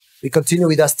We continue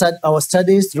with our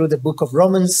studies through the book of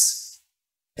Romans.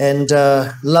 And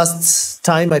last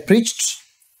time I preached,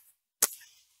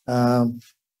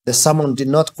 the sermon did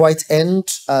not quite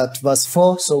end at verse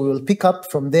 4, so we will pick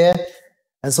up from there.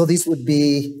 And so this would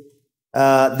be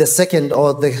the second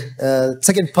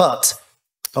part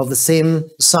of the same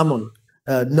sermon,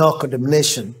 no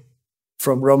condemnation,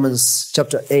 from Romans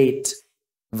chapter 8,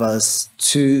 verse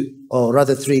 2, or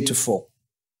rather 3 to 4.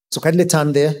 So kindly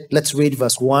turn there. Let's read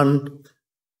verse 1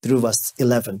 through verse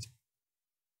 11.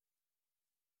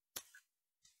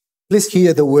 Please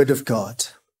hear the word of God.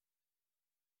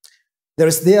 There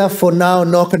is therefore now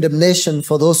no condemnation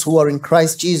for those who are in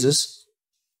Christ Jesus.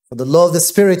 For the law of the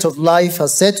Spirit of life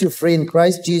has set you free in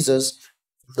Christ Jesus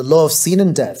from the law of sin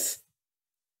and death.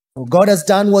 For God has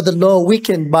done what the law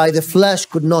weakened by the flesh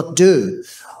could not do,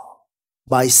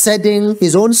 by sending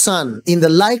his own Son in the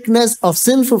likeness of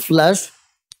sinful flesh,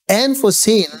 and for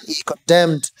sin he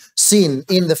condemned sin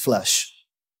in the flesh,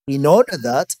 in order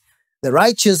that the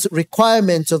righteous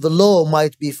requirement of the law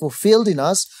might be fulfilled in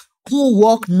us, who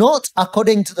walk not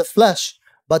according to the flesh,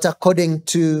 but according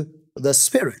to the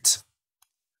Spirit.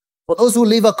 For those who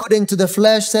live according to the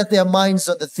flesh set their minds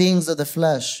on the things of the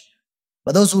flesh,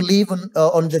 but those who live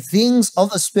on the things of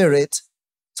the Spirit,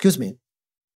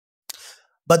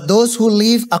 but those who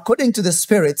live according to the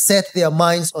Spirit set their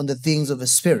minds on the things of the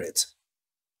Spirit.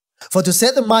 For to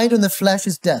set the mind on the flesh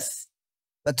is death,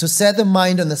 but to set the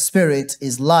mind on the Spirit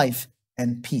is life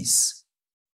and peace.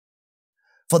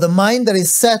 For the mind that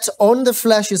is set on the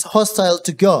flesh is hostile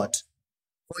to God,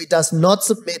 for it does not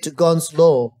submit to God's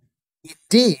law.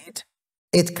 Indeed,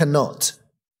 it cannot.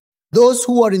 Those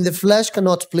who are in the flesh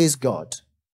cannot please God.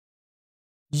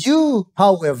 You,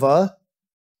 however,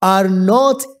 are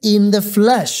not in the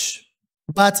flesh,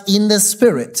 but in the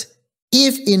Spirit,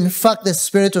 if in fact the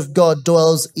Spirit of God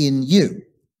dwells in you.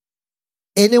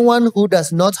 Anyone who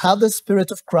does not have the Spirit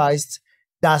of Christ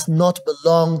does not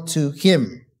belong to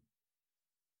him.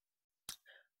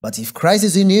 But if Christ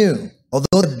is in you,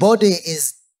 although the body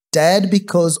is dead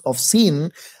because of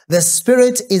sin, the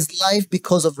Spirit is life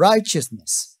because of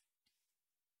righteousness.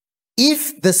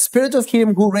 If the Spirit of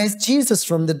him who raised Jesus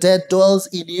from the dead dwells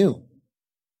in you,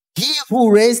 he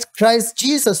who raised Christ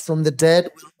Jesus from the dead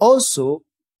will also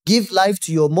give life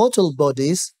to your mortal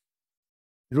bodies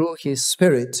through his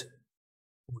Spirit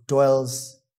who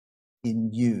dwells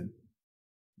in you.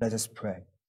 Let us pray.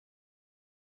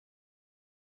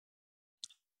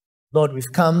 Lord,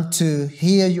 we've come to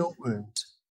hear your word,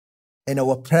 and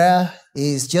our prayer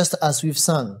is just as we've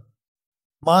sung.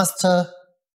 Master,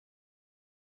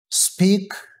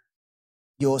 speak,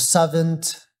 your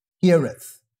servant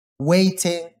heareth,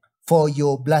 waiting for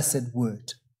your blessed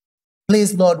word.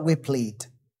 Please, Lord, we plead.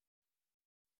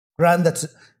 Grant that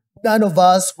none of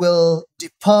us will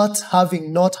depart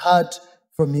having not heard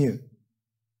from you.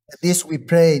 And this we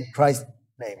pray in Christ's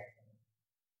name.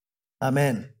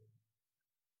 Amen.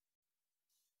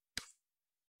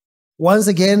 Once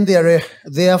again,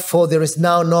 therefore, there is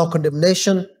now no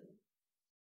condemnation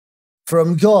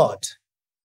from God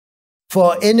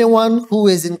for anyone who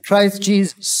is in Christ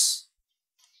Jesus.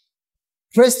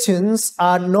 Christians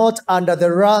are not under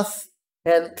the wrath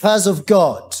and curse of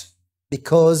God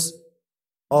because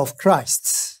of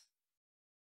Christ.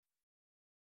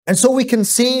 And so we can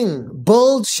sing,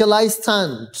 bold shall I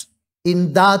stand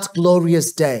in that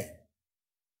glorious day.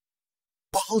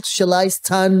 Bold shall I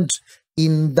stand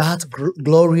in that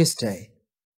glorious day.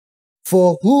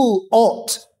 For who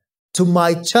aught to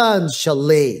my chance shall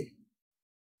lay?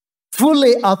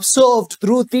 Fully absolved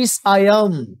through this I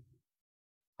am.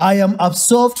 I am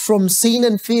absolved from sin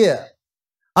and fear.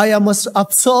 I am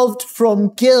absolved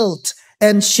from guilt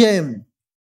and shame.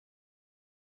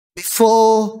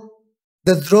 Before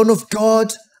the throne of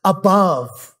God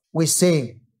above, we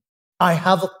sing, I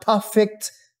have a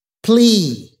perfect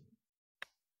plea.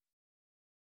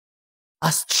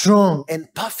 A strong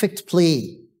and perfect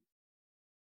plea.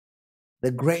 The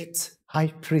great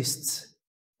high priest,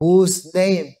 whose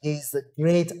name is the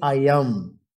great I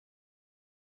am,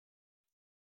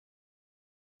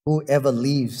 who ever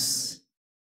lives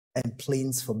and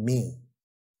pleads for me.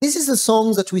 This is the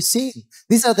songs that we sing.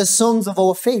 These are the songs of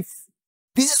our faith.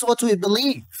 This is what we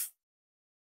believe.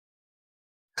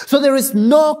 So there is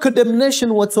no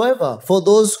condemnation whatsoever for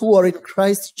those who are in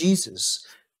Christ Jesus.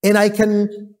 And I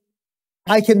can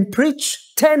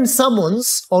preach 10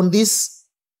 sermons on this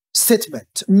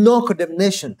statement, no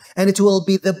condemnation, and it will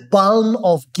be the balm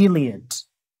of Gilead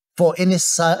for any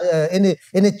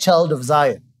child of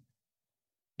Zion.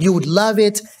 You would love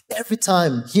it every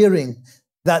time hearing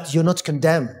that you're not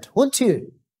condemned, won't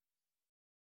you?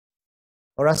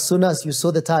 Or as soon as you saw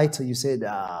the title, you said,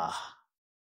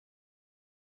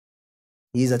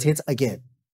 he's at it again.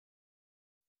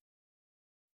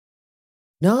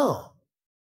 No.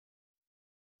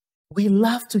 We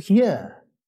love to hear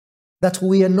that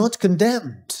we are not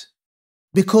condemned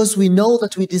because we know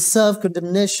that we deserve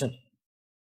condemnation.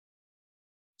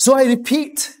 So I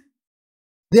repeat,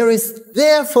 there is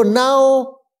therefore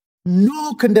now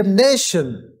no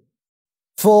condemnation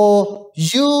for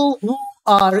you who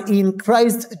are in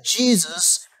Christ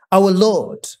Jesus our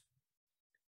Lord.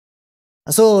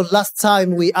 And so last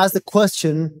time we asked the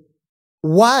question,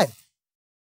 why?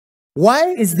 Why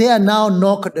is there now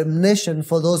no condemnation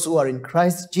for those who are in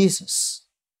Christ Jesus?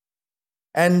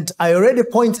 And I already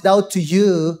pointed out to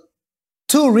you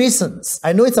 2 reasons.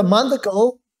 I know it's a month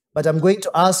ago, but I'm going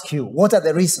to ask you, what are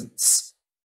the reasons?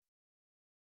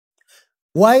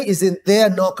 Why isn't there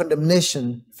no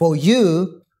condemnation for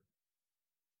you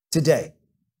today?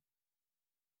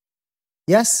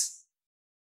 Yes?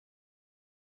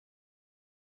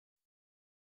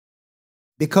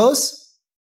 Because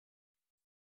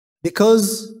we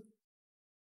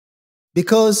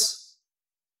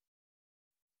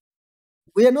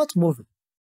are not moving.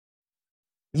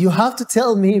 You have to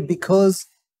tell me, because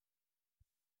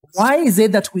why is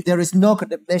it that there is no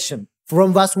condemnation?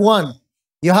 From verse 1,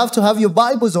 you have to have your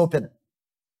Bibles open.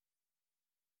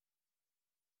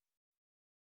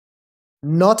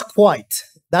 Not quite.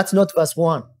 That's not verse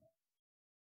 1.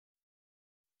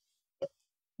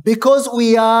 Because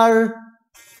we are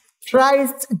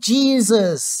Christ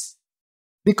Jesus.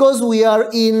 Because we are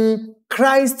in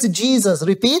Christ Jesus.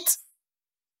 Repeat.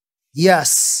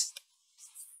 Yes.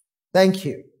 Thank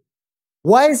you.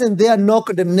 Why isn't there no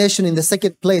condemnation in the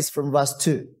second place from verse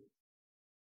 2?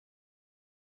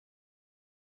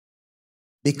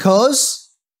 Because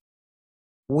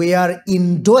we are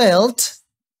indwelt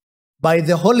by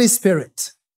the Holy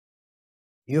Spirit.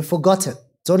 You've forgotten.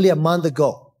 It's only a month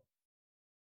ago.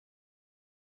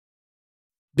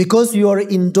 Because you are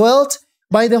indwelt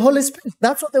by the Holy Spirit.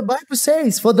 That's what the Bible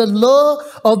says. For the law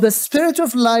of the Spirit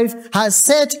of life has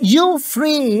set you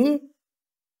free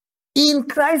in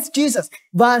Christ Jesus.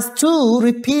 Verse 2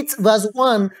 repeats verse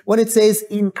 1 when it says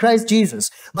in Christ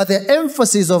Jesus. But the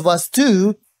emphasis of verse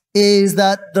 2 is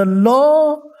that the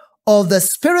law of the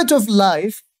Spirit of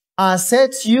life has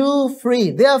set you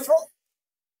free. Therefore,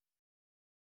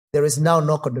 there is now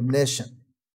no condemnation.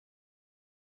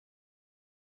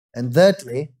 And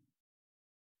thirdly,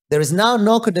 there is now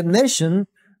no condemnation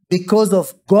because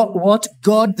of what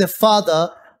God the Father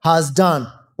has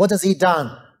done. What has He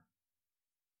done?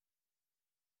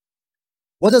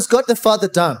 What has God the Father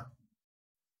done?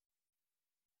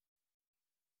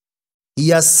 He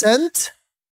has sent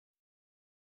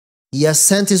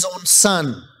His own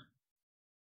Son.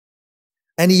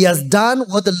 And He has done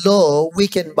what the law,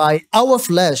 weakened by our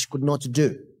flesh, could not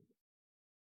do.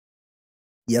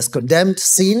 He has condemned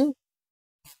sin,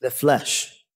 the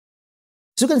flesh.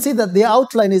 So you can see that the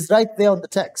outline is right there on the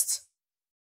text.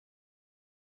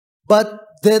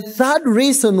 But the third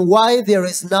reason why there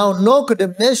is now no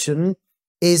condemnation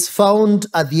is found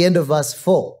at the end of verse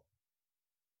 4.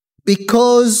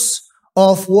 Because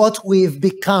of what we've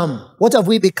become. What have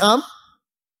we become?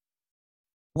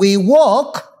 We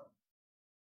walk.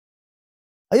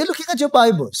 Are you looking at your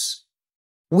Bibles?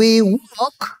 We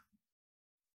walk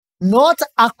not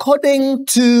according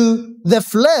to the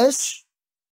flesh,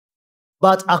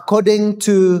 but according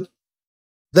to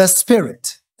the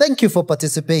Spirit. Thank you for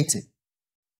participating.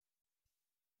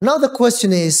 Now the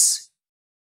question is,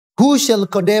 who shall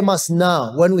condemn us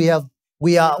now when we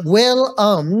are well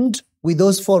armed with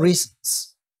those 4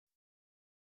 reasons?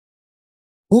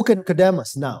 Who can condemn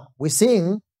us now? We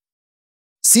sing,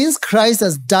 since Christ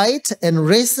has died and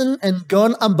risen and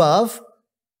gone above,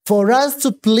 for us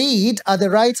to plead at the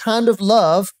right hand of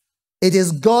love, it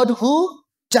is God who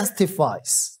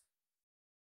justifies.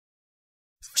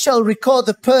 Who shall record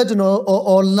the pardon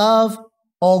or love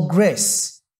or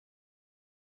grace?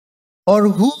 Or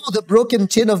who the broken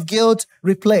chain of guilt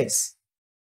replace?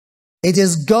 It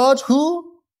is God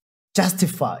who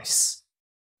justifies.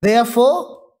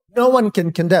 Therefore, no one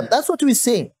can condemn. That's what we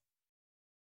sing.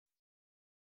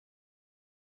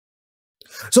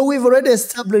 So we've already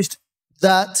established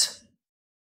that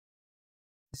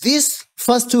these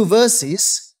first 2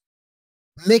 verses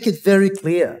make it very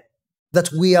clear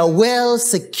that we are well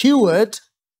secured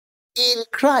in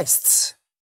Christ.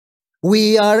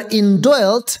 We are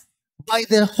indwelt by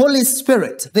the Holy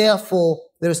Spirit. Therefore,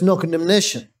 there is no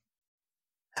condemnation.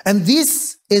 And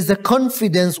this is the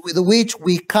confidence with which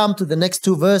we come to the next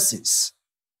 2 verses.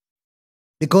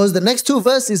 Because the next 2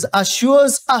 verses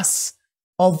assures us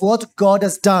of what God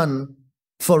has done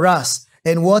for us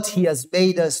and what he has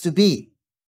made us to be.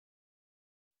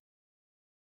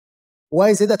 Why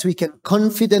is it that we can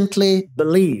confidently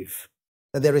believe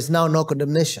that there is now no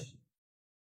condemnation?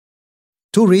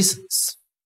 Two reasons.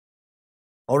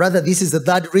 Or rather, this is the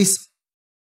third reason,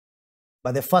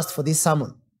 but the first for this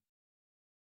sermon.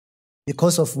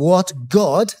 Because of what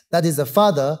God, that is the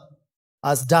Father,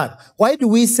 has done. Why do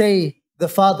we say the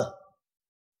Father?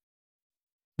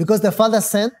 Because the Father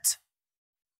sent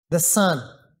the Son.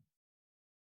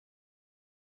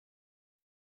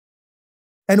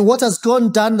 And what has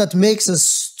God done that makes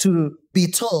us to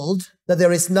be told that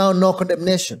there is now no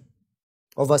condemnation?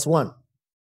 Of verse 1.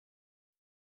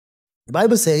 The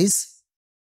Bible says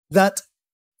that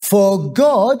for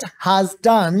God has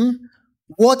done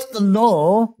what the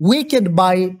law, wicked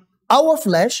by our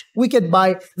flesh, wicked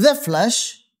by the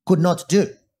flesh, could not do.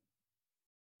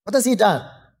 What has he done?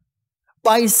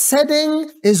 By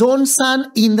sending his own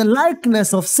Son in the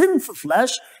likeness of sinful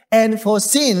flesh, and for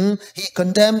sin, he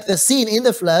condemned the sin in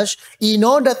the flesh in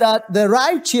order that the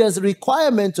righteous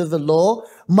requirement of the law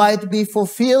might be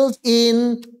fulfilled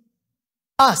in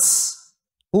us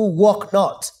who walk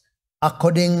not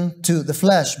according to the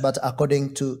flesh, but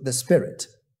according to the Spirit.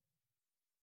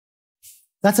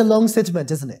 That's a long statement,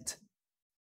 isn't it?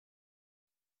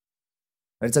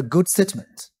 But it's a good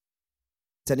statement.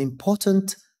 It's an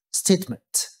important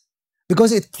statement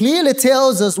because it clearly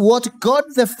tells us what God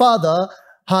the Father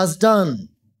has done.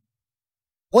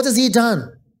 What has he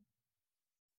done?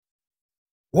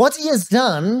 What he has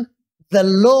done, the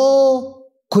law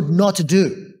could not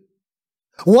do.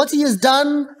 What he has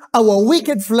done, our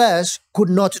wicked flesh could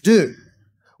not do.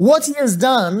 What he has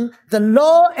done, the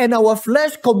law and our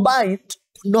flesh combined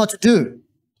could not do.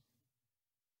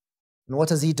 And what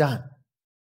has he done?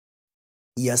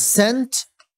 He has sent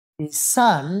his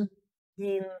Son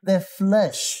in the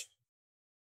flesh.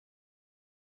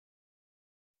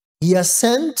 He has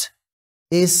sent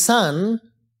his Son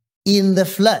in the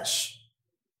flesh.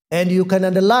 And you can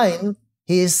underline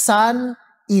his Son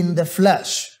in the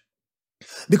flesh.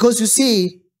 Because you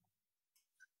see,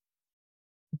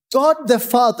 God the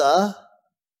Father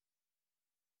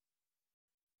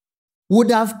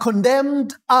would have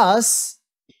condemned us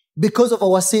because of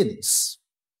our sins.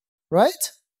 Right?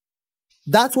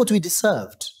 That's what we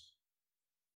deserved.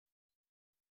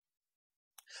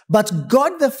 But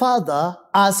God the Father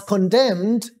has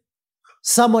condemned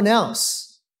someone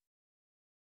else.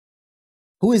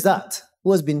 Who is that?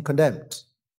 Who has been condemned?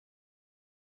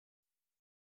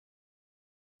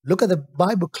 Look at the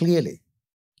Bible clearly.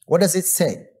 What does it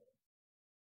say?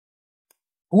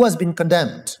 Who has been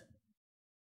condemned?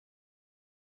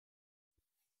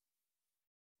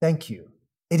 Thank you.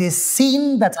 It is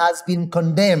sin that has been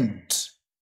condemned.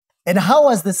 And how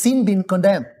has the sin been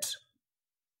condemned?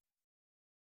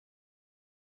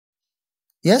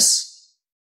 Yes?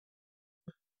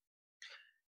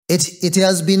 It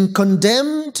has been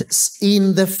condemned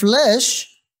in the flesh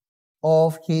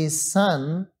of his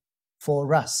Son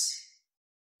for us.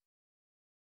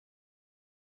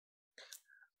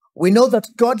 We know that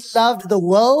God loved the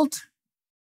world.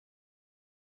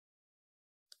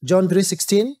 John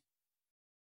 3:16.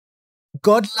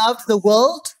 God loved the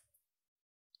world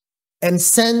and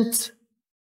sent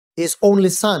his only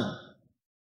Son.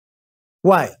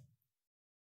 Why?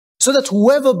 So that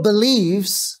whoever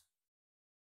believes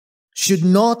should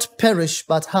not perish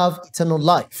but have eternal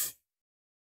life.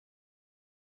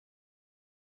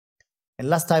 And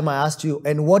last time I asked you,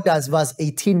 and what does verse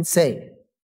 18 say?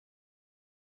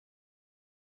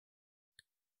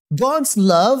 God's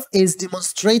love is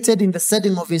demonstrated in the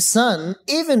setting of his Son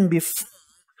even before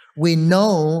we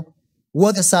know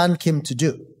what the Son came to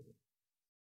do.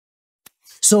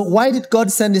 So why did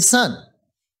God send his Son?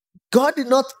 God did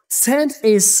not send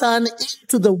his Son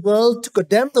into the world to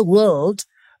condemn the world,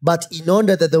 but in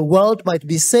order that the world might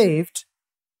be saved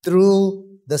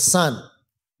through the Son.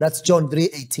 That's John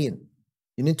 3:18.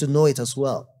 You need to know it as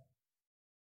well.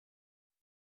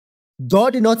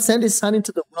 God did not send his Son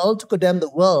into the world to condemn the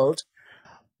world,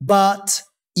 but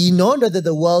in order that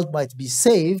the world might be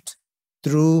saved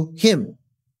through him.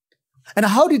 And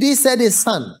how did he send his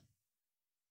Son?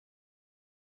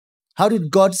 How did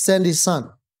God send his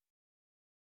Son?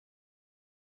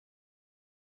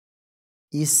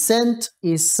 He sent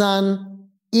his Son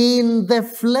in the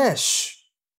flesh.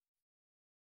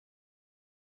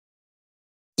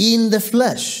 In the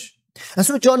flesh. And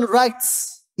so John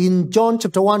writes in John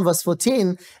chapter 1 verse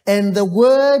 14, and the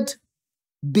Word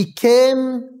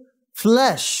became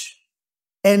flesh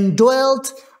and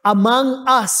dwelt among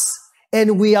us,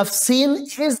 and we have seen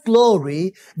his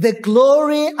glory, the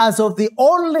glory as of the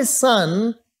only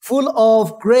Son full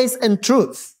of grace and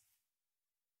truth.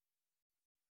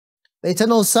 The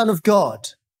eternal Son of God,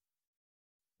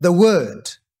 the Word,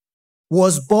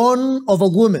 was born of a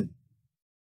woman.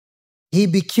 He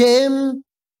became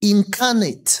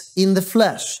incarnate in the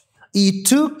flesh. He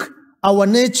took our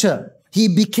nature. He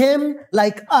became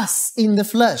like us in the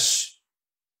flesh.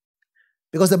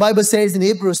 Because the Bible says in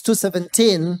Hebrews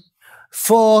 2:17,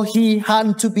 for he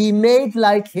had to be made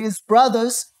like his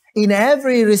brothers in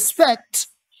every respect,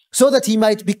 so that he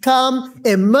might become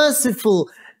a merciful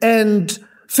and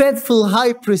faithful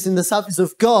high priest in the service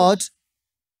of God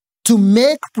to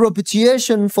make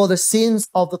propitiation for the sins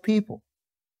of the people.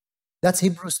 That's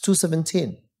Hebrews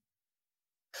 2:17.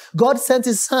 God sent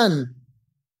his Son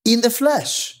in the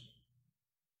flesh.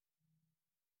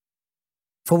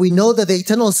 For we know that the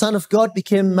eternal Son of God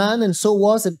became man, and so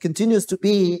was and continues to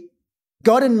be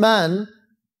God and man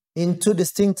in two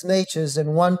distinct natures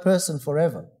and one person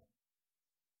forever.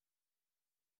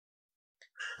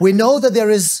 We know that there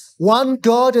is one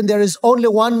God and there is only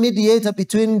one mediator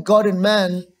between God and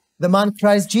man, the man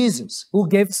Christ Jesus, who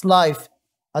gave his life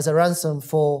as a ransom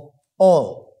for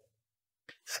all.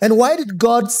 And why did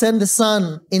God send the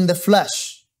Son in the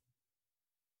flesh?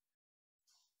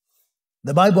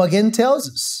 The Bible again tells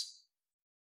us.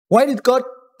 Why did God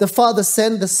the Father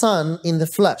send the Son in the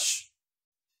flesh?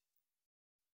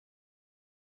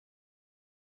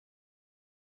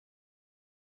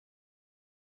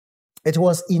 It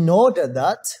was in order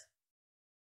that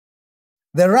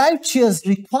the righteous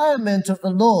requirement of the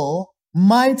law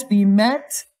might be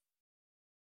met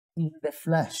in the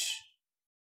flesh.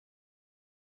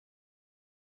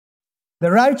 The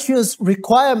righteous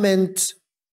requirement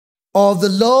of the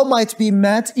law might be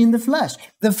met in the flesh.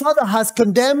 The Father has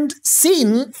condemned sin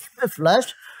in the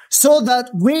flesh so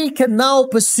that we can now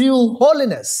pursue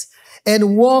holiness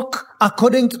and walk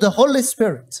according to the Holy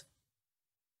Spirit.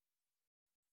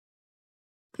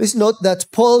 Please note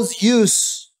that Paul's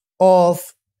use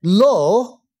of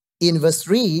law in verse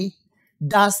 3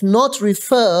 does not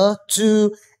refer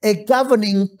to a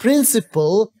governing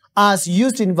principle as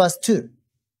used in verse 2.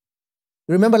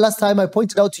 Remember last time I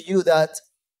pointed out to you that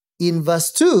in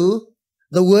verse 2,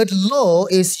 the word law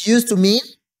is used to mean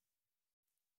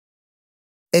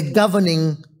a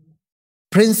governing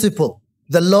principle,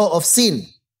 the law of sin,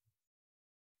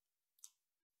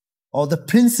 or the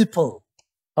principle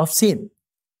of sin.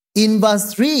 In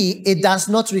verse 3, it does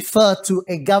not refer to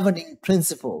a governing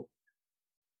principle,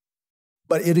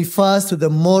 but it refers to the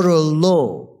moral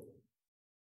law.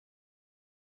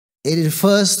 It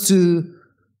refers to,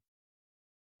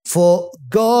 for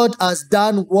God has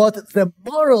done what the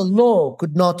moral law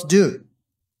could not do.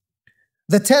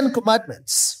 The 10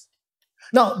 Commandments.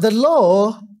 Now, the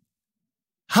law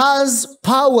has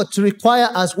power to require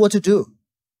us what to do,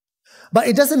 but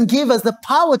it doesn't give us the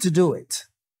power to do it.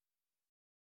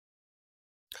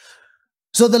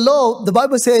 So the law, the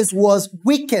Bible says, was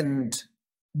weakened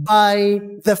by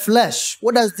the flesh.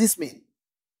 What does this mean?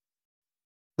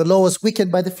 The law was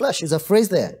weakened by the flesh. There's a phrase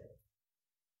there.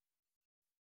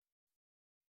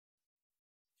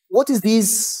 What is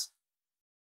this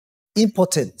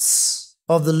impotence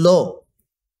of the law?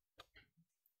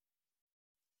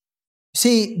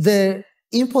 See, the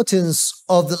impotence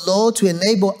of the law to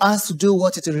enable us to do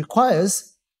what it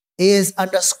requires is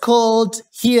underscored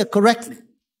here correctly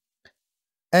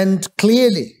and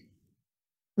clearly.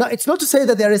 Now, it's not to say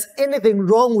that there is anything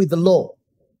wrong with the law.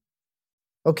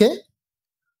 Okay?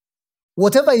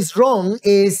 Whatever is wrong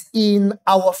is in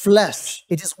our flesh.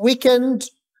 It is weakened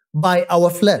by our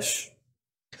flesh.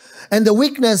 And the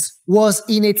weakness was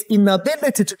in its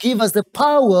inability to give us the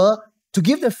power, to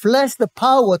give the flesh the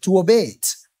power to obey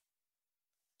it.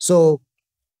 So,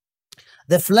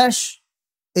 the flesh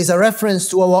is a reference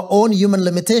to our own human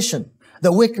limitation.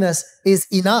 The weakness is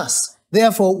in us.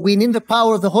 Therefore, we need the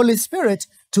power of the Holy Spirit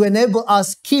to enable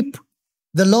us keep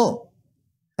the law.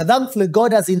 And thankfully,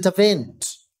 God has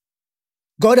intervened.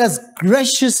 God has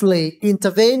graciously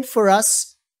intervened for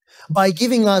us by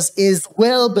giving us his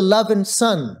well-beloved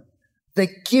Son, the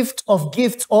gift of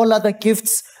gifts, all other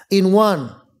gifts in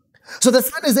one. So the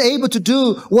Son is able to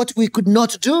do what we could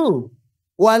not do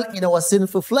while in our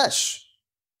sinful flesh.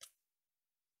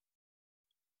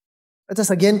 Let us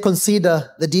again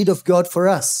consider the deed of God for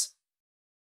us.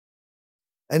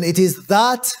 And it is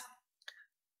that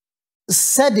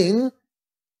setting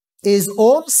his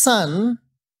own Son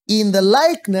in the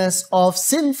likeness of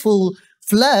sinful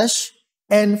flesh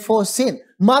and for sin.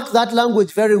 Mark that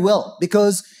language very well,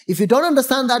 because if you don't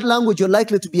understand that language, you're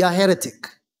likely to be a heretic.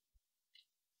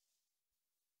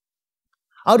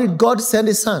 How did God send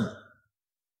his Son?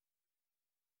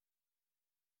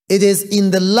 it is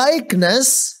in the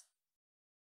likeness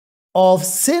of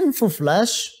sinful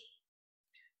flesh.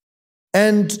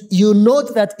 And you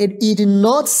note that he did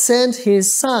not send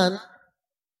his son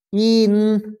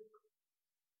in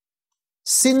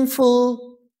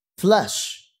sinful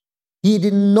flesh. He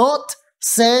did not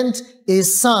send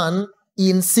his son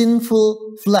in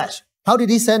sinful flesh. How did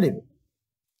he send him?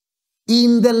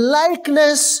 In the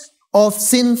likeness of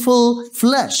sinful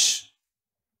flesh.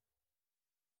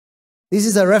 This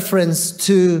is a reference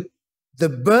to the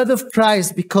birth of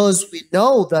Christ, because we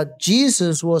know that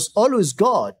Jesus was always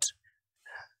God.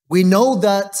 We know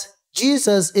that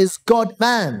Jesus is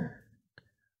God-man.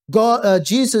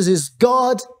 Jesus is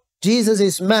God, Jesus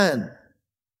is man.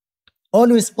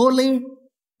 Always holy,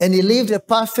 and he lived a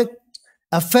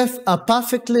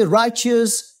perfectly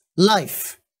righteous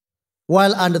life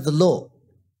while under the law.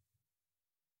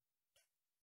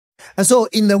 And so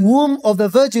in the womb of the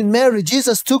Virgin Mary,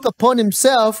 Jesus took upon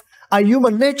himself a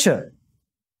human nature.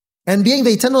 And being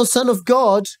the eternal Son of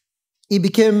God, he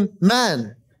became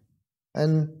man.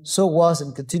 And so was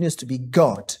and continues to be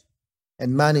God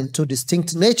and man in two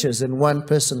distinct natures and one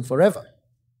person forever.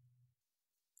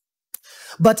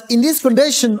 But in this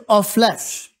condition of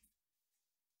flesh,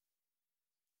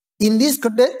 in this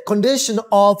condition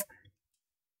of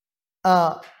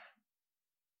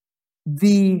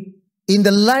in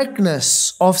the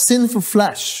likeness of sinful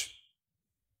flesh,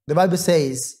 the Bible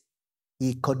says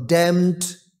he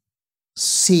condemned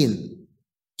sin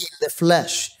in the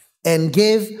flesh and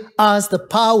gave us the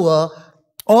power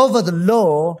over the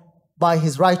law by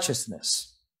his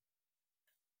righteousness.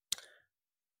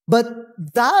 But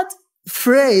that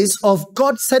phrase of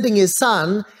God sending his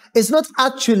son is not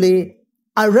actually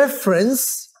a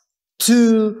reference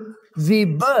to the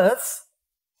birth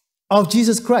of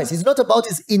Jesus Christ. It's not about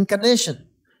his incarnation.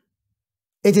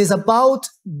 It is about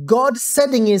God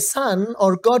sending his son,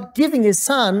 or God giving his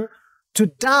son to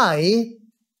die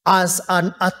as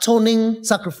an atoning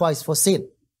sacrifice for sin.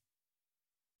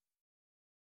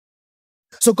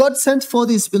 So God sent forth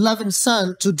his beloved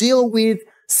son to deal with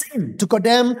sin, to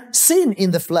condemn sin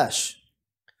in the flesh.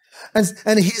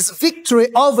 And his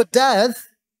victory over death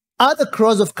at the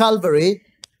cross of Calvary,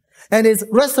 and his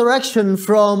resurrection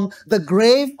from the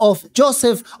grave of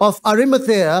Joseph of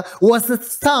Arimathea, was the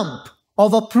stamp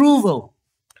of approval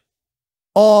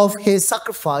of his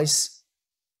sacrifice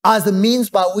as the means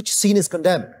by which sin is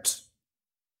condemned.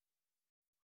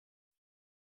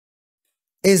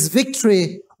 His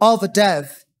victory over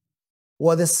death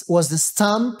was the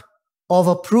stamp of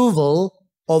approval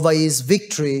over his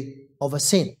victory over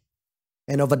sin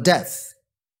and over death.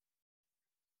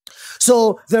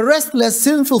 So the restless,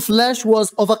 sinful flesh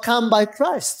was overcome by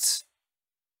Christ.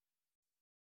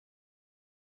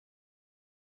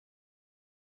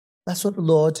 That's what the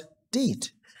Lord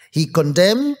did. He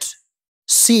condemned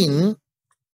sin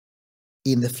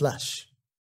in the flesh.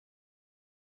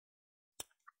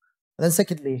 And then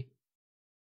secondly,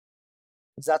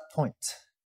 is that point.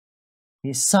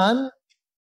 His son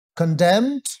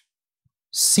condemned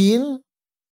sin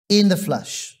in the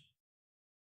flesh.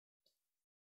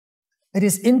 It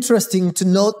is interesting to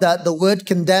note that the word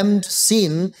condemned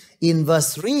sin in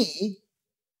verse 3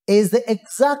 is the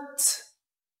exact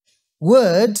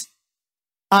word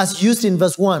as used in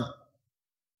verse 1.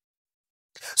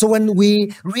 So when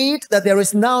we read that there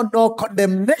is now no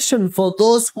condemnation for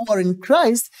those who are in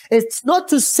Christ, it's not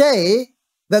to say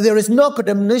that there is no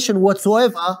condemnation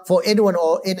whatsoever for anyone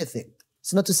or anything.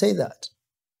 It's not to say that.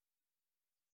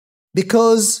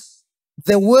 Because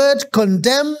the word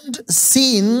condemned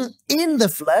sin in the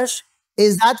flesh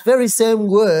is that very same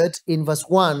word in verse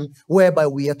 1, whereby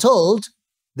we are told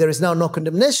there is now no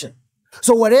condemnation.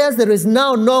 So whereas there is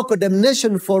now no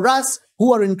condemnation for us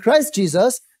who are in Christ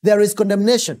Jesus, there is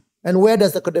condemnation. And where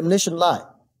does the condemnation lie?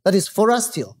 That is for us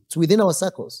still. It's within our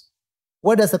circles.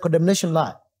 Where does the condemnation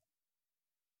lie?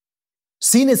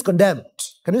 Sin is condemned.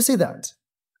 Can you see that?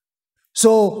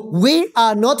 So we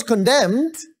are not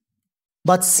condemned,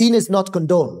 but sin is not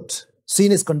condoned.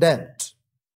 Sin is condemned.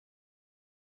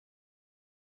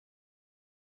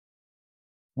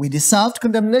 We deserved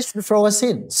condemnation for our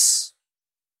sins.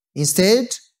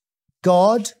 Instead,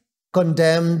 God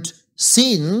condemned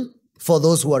sin for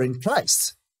those who are in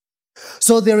Christ.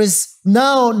 So there is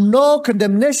now no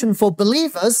condemnation for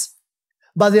believers,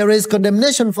 but there is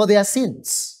condemnation for their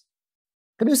sins.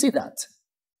 Can you see that?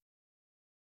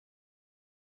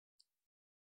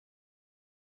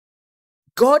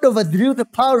 God overthrew the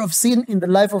power of sin in the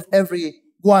life of every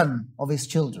one of his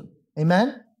children.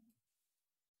 Amen?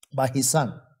 By his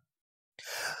son.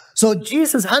 So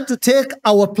Jesus had to take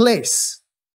our place,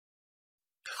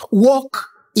 walk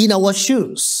in our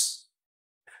shoes,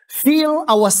 feel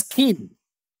our skin,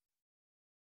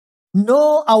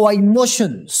 know our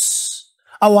emotions,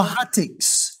 our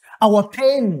heartaches, our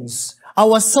pains,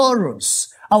 our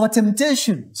sorrows, our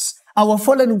temptations, our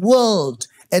fallen world,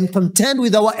 and contend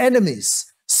with our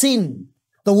enemies, sin,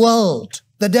 the world,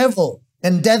 the devil,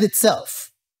 and death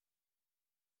itself.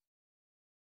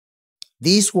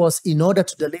 This was in order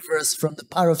to deliver us from the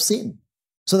power of sin,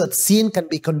 so that sin can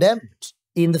be condemned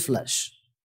in the flesh.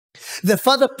 The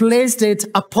Father placed it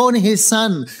upon his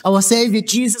Son, our Savior,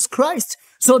 Jesus Christ,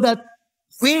 so that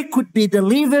we could be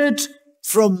delivered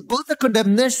from both the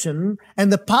condemnation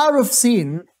and the power of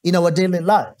sin in our daily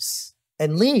lives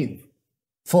and live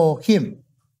for him.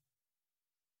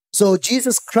 So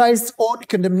Jesus Christ's own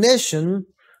condemnation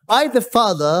by the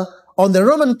Father on the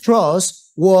Roman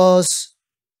cross was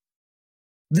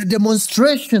the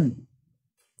demonstration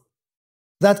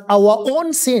that our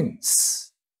own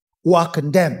sins were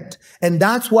condemned. And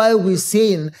that's why we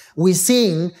sing,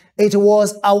 it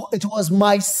was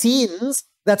my sins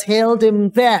that held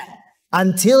him there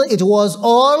until it was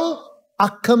all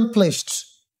accomplished.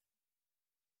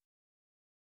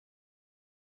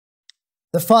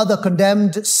 The Father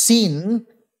condemned sin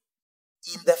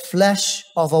in the flesh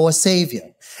of our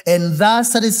Savior, and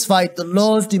thus satisfied the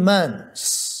law's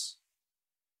demands.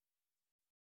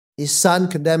 His Son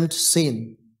condemned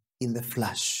sin in the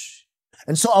flesh.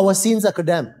 And so our sins are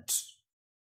condemned.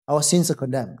 Our sins are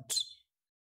condemned.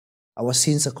 Our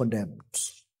sins are condemned.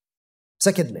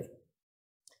 Secondly,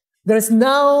 there is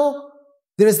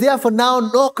therefore now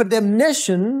no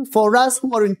condemnation for us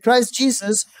who are in Christ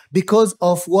Jesus because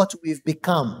of what we've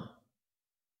become.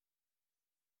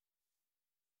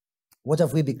 What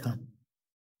have we become?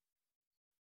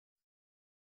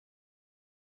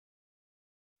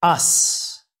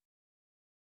 Us.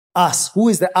 Us. Who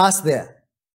is the us there?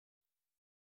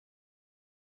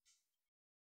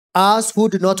 Us who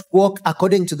do not walk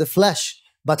according to the flesh,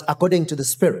 but according to the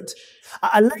Spirit.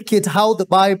 I like it how the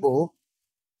Bible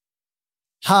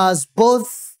has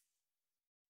both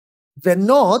the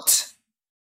not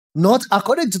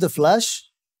according to the flesh,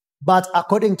 but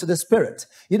according to the Spirit.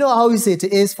 You know how easy it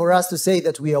is for us to say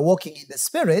that we are walking in the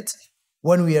Spirit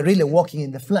when we are really walking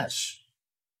in the flesh.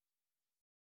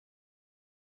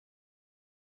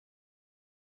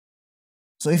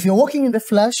 So if you're walking in the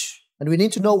flesh, and we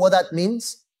need to know what that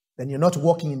means, then you're not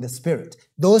walking in the Spirit.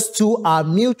 Those two are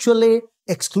mutually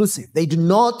exclusive. They do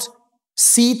not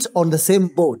sit on the same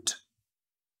boat.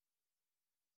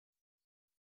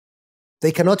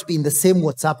 They cannot be in the same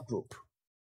WhatsApp group.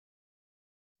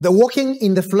 The walking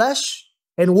in the flesh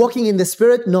and walking in the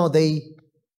Spirit, no, they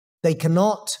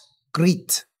cannot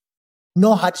greet.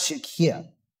 No handshake here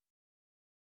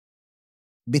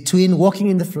between walking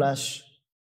in the flesh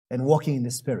and walking in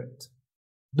the Spirit.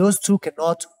 Those two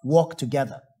cannot walk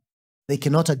together. They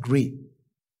cannot agree.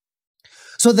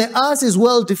 So the us is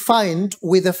well defined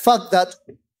with the fact that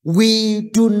we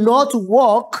do not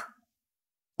walk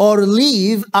or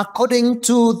live according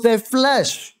to the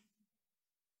flesh.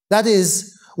 That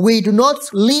is, we do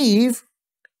not live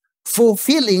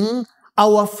fulfilling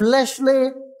our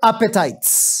fleshly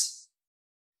appetites.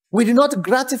 We do not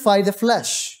gratify the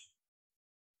flesh.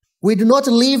 We do not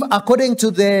live according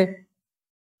to the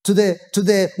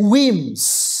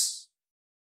whims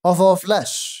of our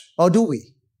flesh. Or do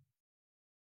we?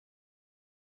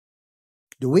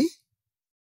 Do we?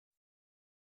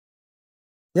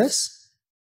 Yes?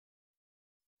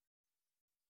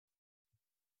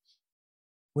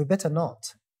 We better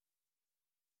not.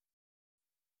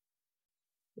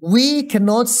 We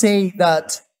cannot say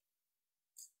that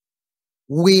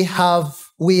we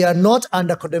are not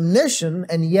under condemnation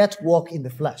and yet walk in the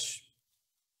flesh.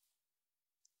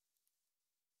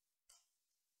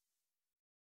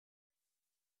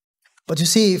 But you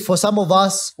see, for some of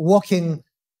us, walking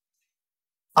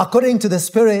according to the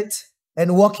Spirit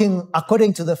and walking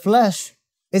according to the flesh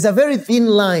is a very thin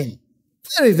line.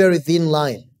 Very, very thin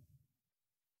line.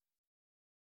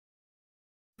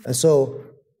 And so,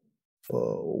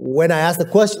 when I ask the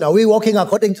question, are we walking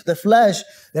according to the flesh?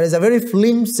 There is a very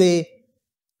flimsy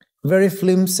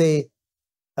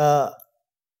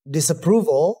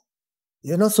disapproval.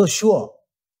 You're not so sure.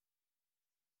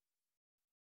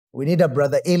 We need a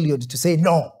brother Eliud to say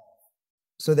no,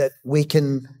 so that we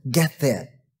can get there.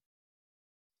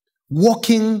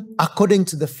 Walking according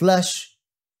to the flesh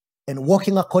and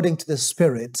walking according to the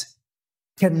Spirit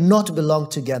cannot belong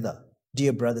together,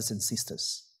 dear brothers and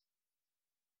sisters.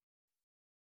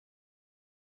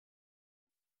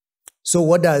 So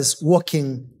what does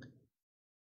walking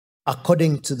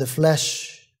according to the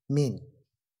flesh mean?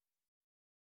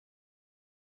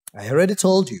 I already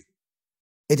told you.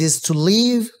 It is to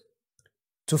live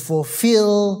to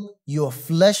fulfill your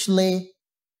fleshly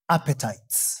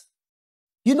appetites.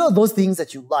 You know those things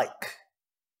that you like.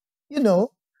 You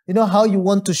know how you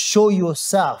want to show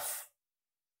yourself,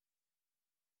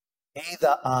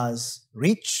 either as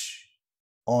rich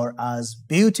or as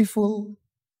beautiful.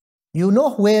 You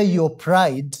know where your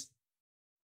pride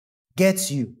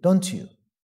gets you, don't you?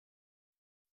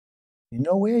 You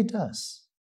know where it does.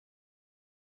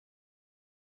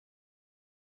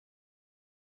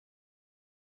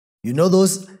 You know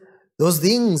those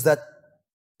things that,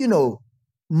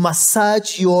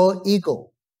 massage your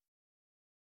ego.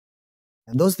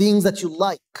 And those things that you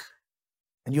like.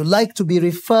 And you like to be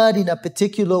referred in a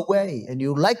particular way. And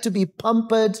you like to be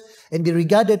pampered and be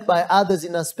regarded by others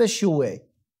in a special way.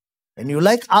 And you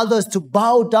like others to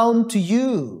bow down to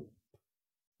you,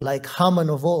 like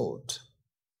Haman of old.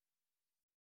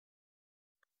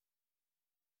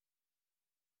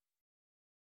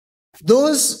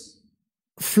 Those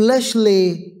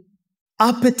fleshly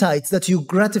appetites that you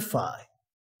gratify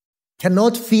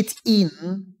cannot fit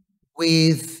in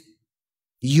with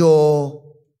your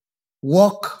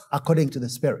walk according to the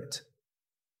Spirit.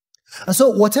 And so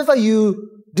whatever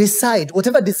you decide,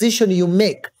 whatever decision you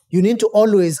make, you need to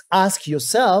always ask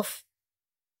yourself,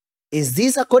 is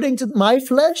this according to my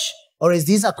flesh or is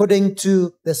this according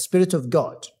to the Spirit of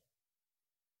God?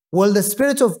 Will the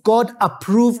Spirit of God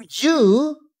approve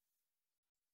you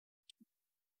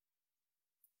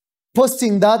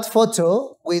posting that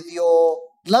photo with your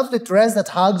lovely dress that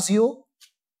hugs you?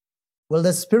 Will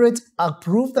the Spirit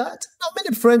approve that? Now,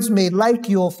 many friends may like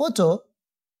your photo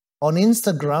on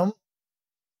Instagram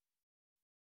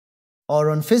or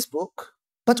on Facebook,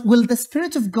 but will the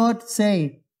Spirit of God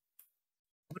say,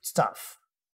 good stuff?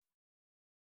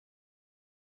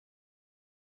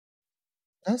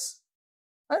 Yes?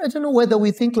 I don't know whether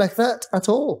we think like that at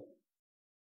all.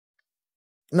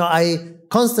 Now, I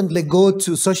constantly go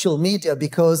to social media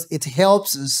because it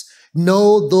helps us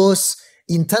know those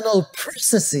internal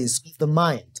processes of the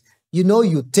mind.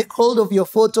 You take hold of your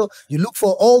photo, you look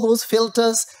for all those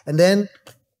filters, and then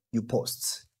you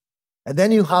post. And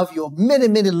then you have your many,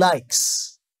 many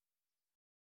likes.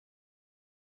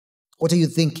 What are you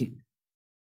thinking?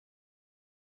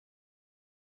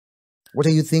 What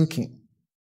are you thinking?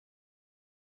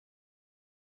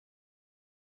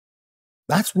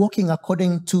 That's walking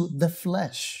according to the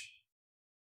flesh.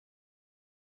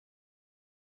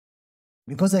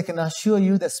 Because I can assure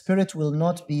you the Spirit will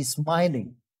not be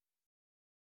smiling.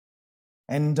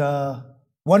 And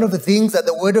one of the things that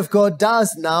the Word of God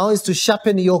does now is to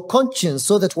sharpen your conscience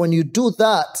so that when you do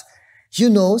that,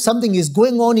 something is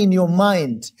going on in your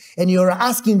mind and you're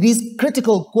asking these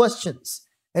critical questions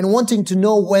and wanting to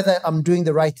know whether I'm doing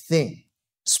the right thing,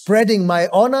 spreading my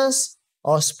honors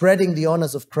or spreading the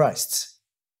honors of Christ.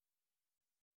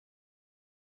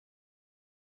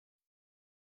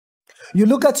 You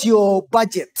look at your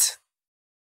budget.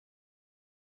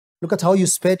 Look at how you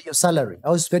spend your salary,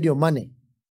 how you spend your money.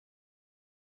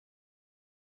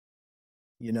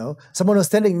 Someone was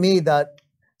telling me that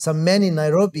some men in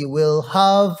Nairobi will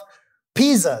have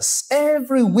pizzas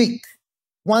every week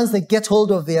once they get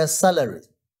hold of their salary.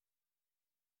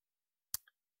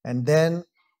 And then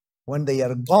when they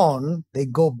are gone, they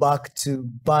go back to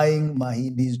buying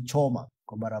mahindi choma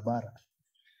kwa barabara.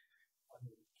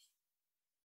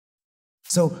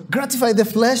 So gratify the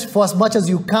flesh for as much as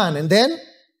you can. And then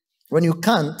when you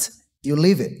can't, you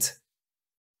leave it.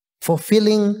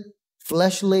 Fulfilling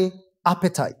fleshly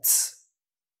appetites.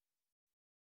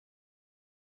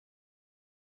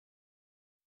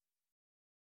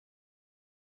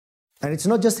 And it's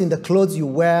not just in the clothes you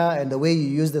wear and the way you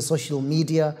use the social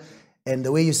media and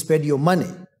the way you spend your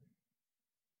money.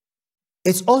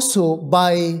 It's also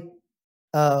by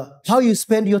how you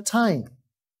spend your time.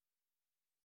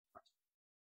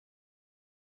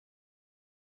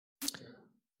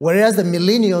 Whereas the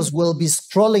millennials will be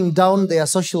scrolling down their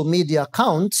social media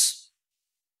accounts,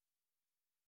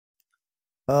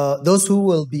 those who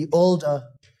will be older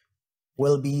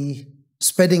will be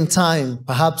spending time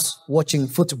perhaps watching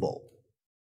football.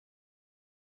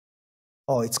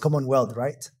 Oh, it's Commonwealth,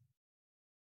 right?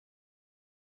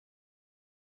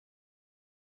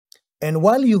 And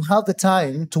while you have the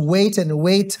time to wait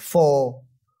for,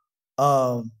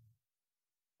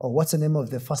 what's the name of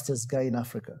the fastest guy in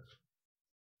Africa?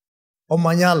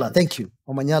 Omanyala, thank you,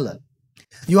 Omanyala.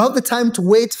 You have the time to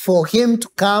wait for him to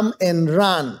come and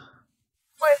run.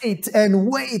 Wait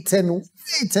and wait and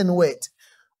wait and wait.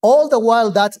 All the while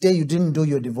that day you didn't do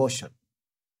your devotion.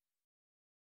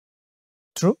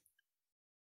 True?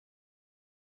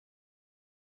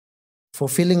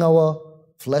 Fulfilling our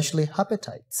fleshly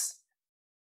appetites.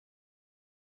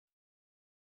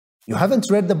 You haven't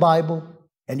read the Bible,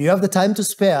 and you have the time to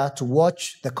spare to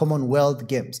watch the Commonwealth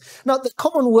Games. Now, the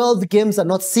Commonwealth Games are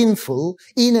not sinful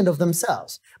in and of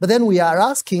themselves. But then we are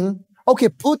asking, okay,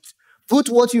 put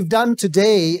what you've done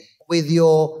today with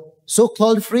your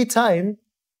so-called free time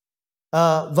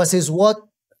versus what,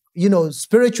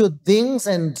 spiritual things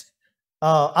and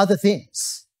other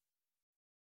things.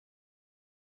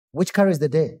 Which carries the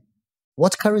day?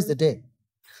 What carries the day?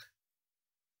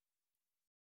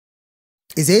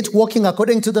 Is it walking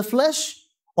according to the flesh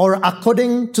or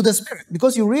according to the Spirit?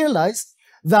 Because you realize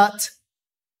that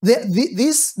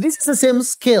this is the same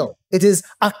scale. It is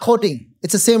according.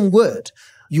 It's the same word.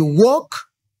 You walk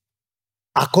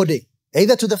according,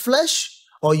 either to the flesh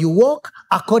or you walk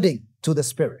according to the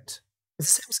Spirit.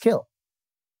 It's the same scale.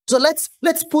 So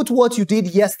let's put what you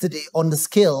did yesterday on the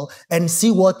scale and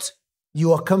see what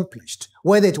you accomplished,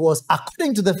 whether it was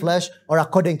according to the flesh or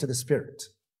according to the Spirit.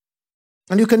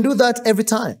 And you can do that every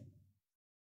time.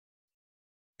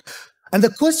 And the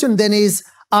question then is,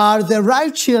 are the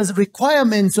righteous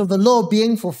requirements of the law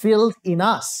being fulfilled in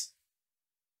us?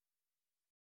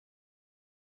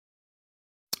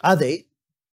 Are they?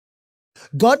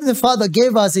 God the Father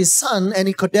gave us His Son and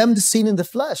He condemned sin in the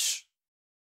flesh.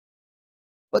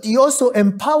 But He also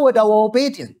empowered our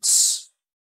obedience.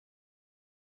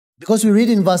 Because we read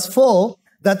in verse 4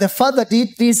 that the Father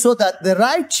did this so that the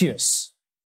righteous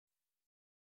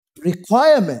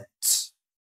requirements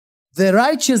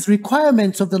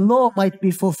of the law might be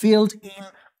fulfilled in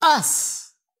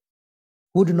us,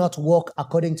 who do not walk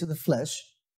according to the flesh,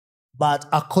 but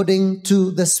according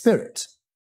to the Spirit.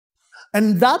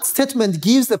 And that statement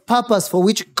gives the purpose for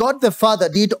which God the Father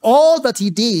did all that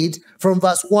He did from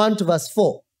verse 1 to verse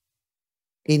 4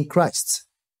 in Christ.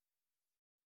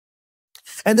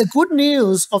 And the good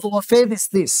news of our faith is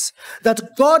this,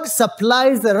 that God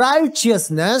supplies the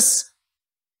righteousness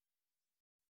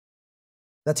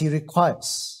that He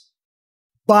requires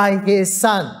by His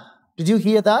Son. Did you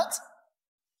hear that?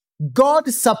 God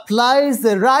supplies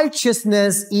the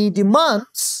righteousness He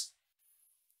demands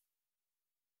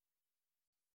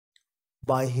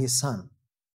by His Son.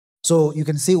 So you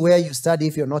can see where you stand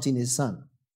if you're not in His Son.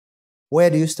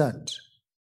 Where do you stand?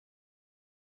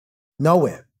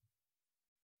 Nowhere.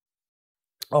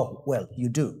 Oh, well, you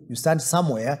do. You stand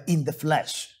somewhere in the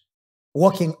flesh,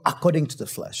 walking according to the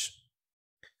flesh.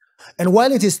 And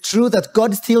while it is true that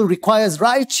God still requires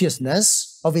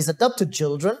righteousness of His adopted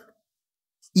children,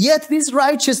 yet this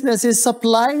righteousness is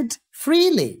supplied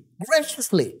freely,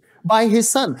 graciously by His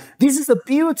Son. This is the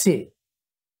beauty.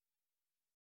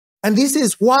 And this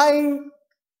is why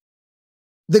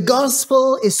the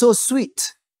gospel is so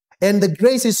sweet and the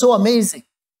grace is so amazing.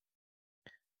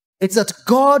 It's that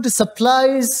God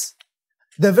supplies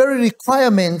the very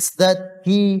requirements that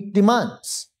He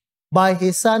demands by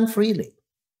His Son freely.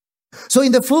 So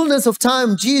in the fullness of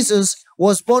time, Jesus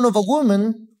was born of a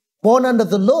woman, born under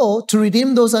the law, to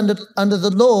redeem those under the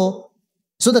law,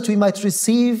 so that we might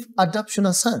receive adoption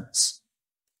as sons.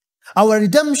 Our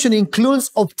redemption includes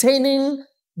obtaining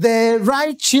the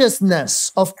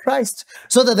righteousness of Christ,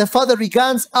 so that the Father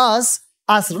regards us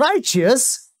as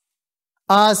righteous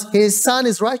as His Son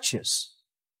is righteous.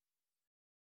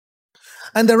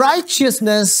 And the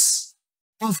righteousness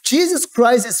of Jesus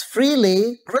Christ is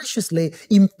freely, graciously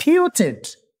imputed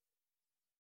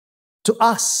to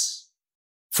us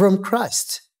from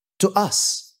Christ to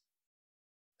us.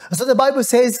 And so the Bible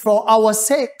says, for our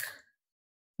sake,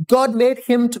 God made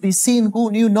Him to be sin who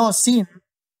knew no sin,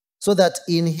 so that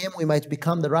in Him we might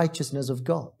become the righteousness of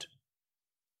God.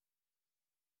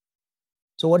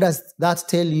 So what does that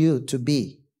tell you to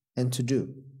be and to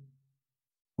do?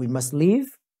 We must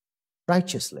live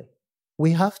righteously.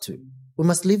 We have to. We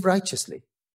must live righteously.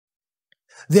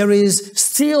 There is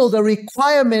still the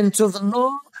requirement of the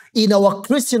law in our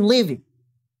Christian living.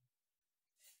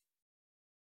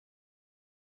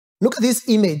 Look at this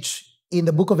image in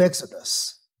the book of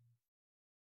Exodus.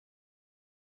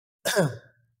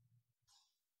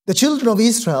 The children of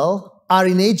Israel are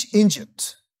in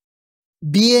Egypt,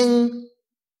 being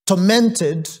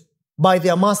tormented by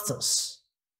their masters.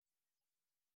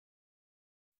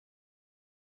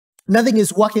 Nothing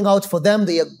is working out for them.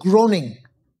 They are groaning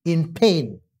in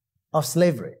pain of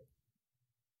slavery.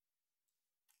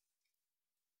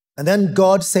 And then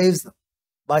God saves them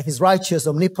by His righteous,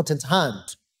 omnipotent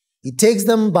hand. He takes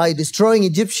them by destroying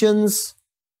Egyptians,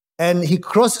 and He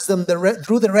crosses them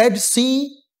through the Red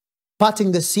Sea,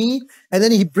 parting the sea, and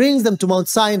then He brings them to Mount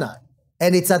Sinai.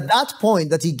 And it's at that point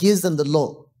that He gives them the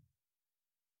law.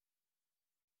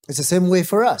 It's the same way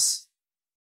for us.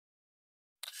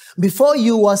 Before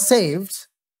you were saved,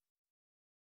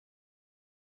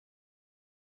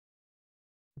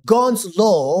 God's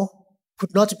law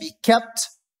could not be kept,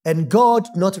 and God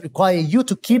did not require you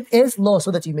to keep his law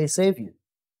so that he may save you.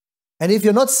 And if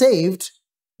you're not saved,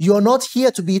 you're not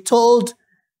here to be told,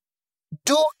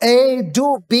 do A,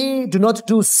 do B, do not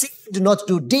do C, do not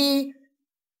do D.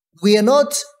 We are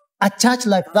not a church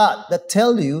like that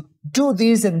tell you, do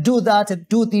this and do that and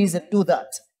do this and do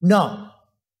that. No,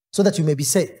 so that you may be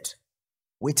saved.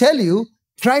 We tell you,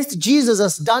 Christ Jesus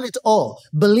has done it all.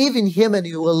 Believe in him and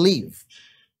you will live.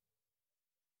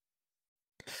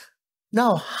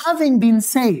 Now, having been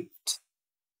saved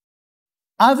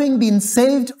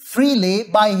freely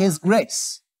by his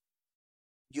grace,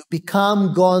 you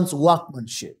become God's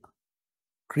workmanship,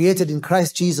 created in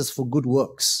Christ Jesus for good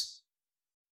works.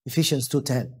 Ephesians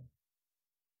 2:10.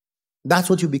 That's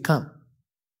what you become.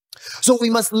 So we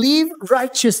must live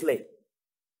righteously.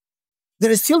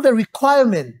 There is still the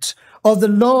requirement of the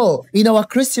law in our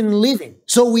Christian living.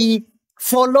 So we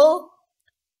follow,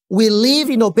 we live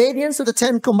in obedience to the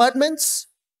 10 commandments.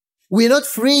 We're not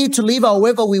free to live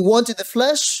however we want in the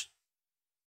flesh,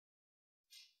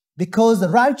 because the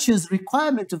righteous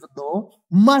requirement of the law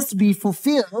must be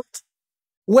fulfilled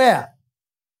where?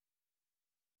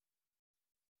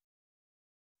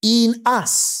 In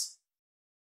us.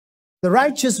 The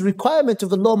righteous requirement of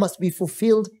the law must be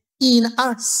fulfilled in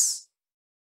us.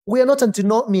 We are not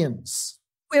antinomians.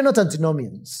 We are not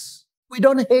antinomians. We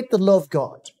don't hate the law of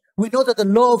God. We know that the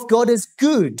law of God is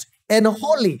good and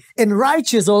holy and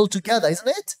righteous altogether, isn't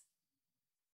it?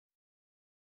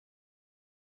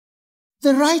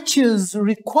 The righteous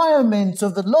requirements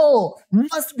of the law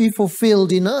must be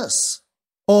fulfilled in us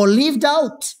or lived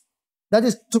out. That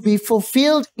is, to be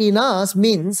fulfilled in us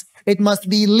means it must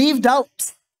be lived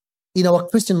out in our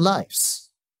Christian lives.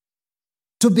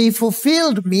 To be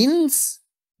fulfilled means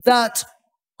that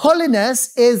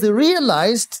holiness is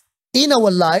realized in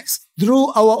our lives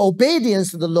through our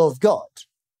obedience to the law of God.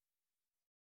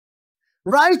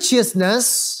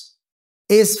 Righteousness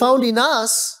is found in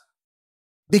us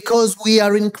because we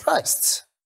are in Christ.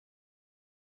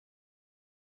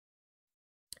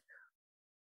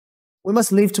 We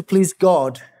must live to please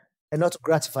God and not to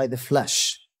gratify the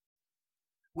flesh.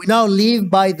 We now live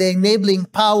by the enabling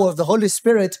power of the Holy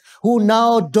Spirit, who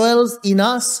now dwells in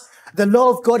us. The law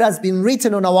of God has been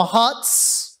written on our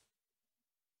hearts.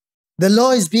 The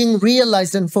law is being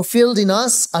realized and fulfilled in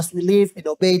us as we live in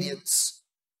obedience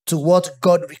to what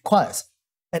God requires.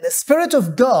 And the Spirit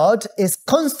of God is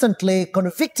constantly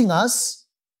convicting us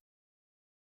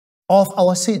of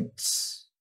our sins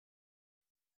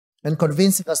and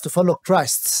convincing us to follow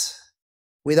Christ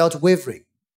without wavering.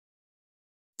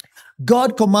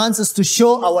 God commands us to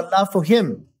show our love for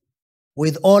him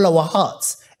with all our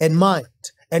hearts and mind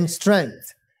and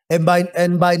strength, and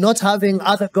by not having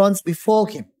other gods before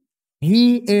him.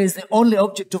 He is the only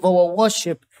object of our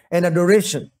worship and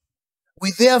adoration.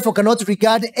 We therefore cannot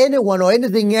regard anyone or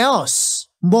anything else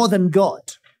more than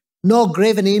God, nor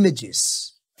graven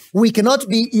images. We cannot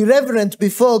be irreverent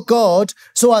before God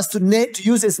so as to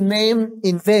use his name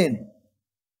in vain.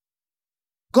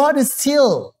 God is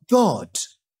still God,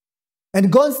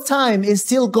 and God's time is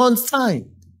still God's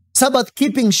time. Sabbath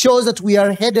keeping shows that we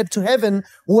are headed to heaven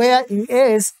where he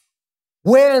is,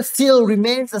 where still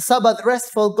remains a Sabbath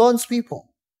rest for God's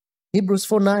people. Hebrews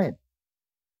 4:9.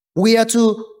 We are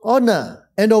to honor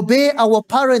and obey our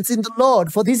parents in the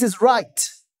Lord, for this is right.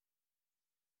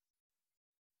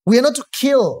 We are not to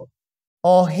kill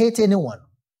or hate anyone.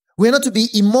 We are not to be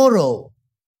immoral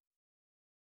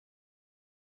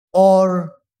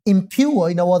or impure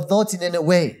in our thoughts in any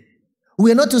way.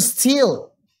 We are not to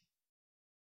steal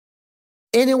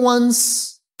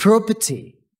anyone's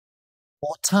property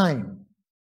or time.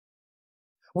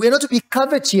 We are not to be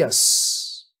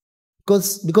covetous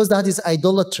because that is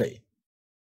idolatry.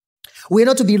 We are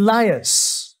not to be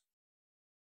liars.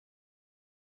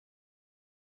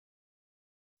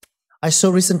 I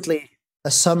saw recently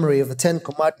a summary of the 10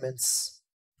 commandments,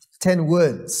 10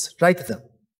 words. Write them.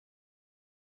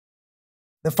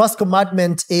 The first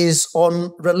commandment is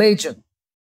on religion.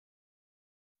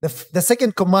 The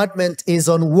second commandment is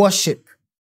on worship.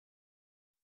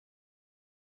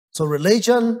 So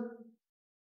religion,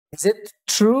 is it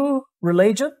true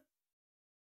religion?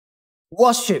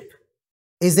 Worship,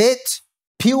 is it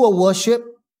pure worship?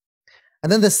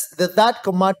 And then the third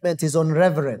commandment is on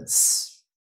reverence.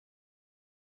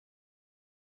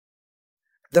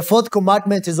 The fourth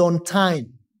commandment is on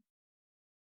time.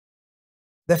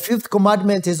 The fifth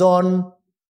commandment is on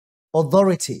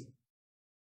authority.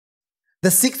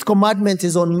 The sixth commandment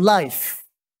is on life.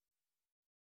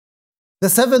 The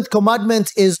seventh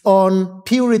commandment is on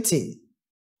purity.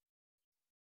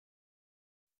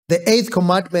 The 8th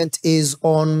commandment is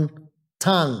on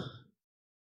tongue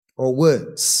or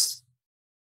words.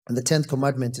 And the 10th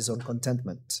commandment is on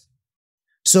contentment.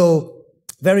 So,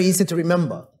 very easy to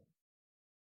remember.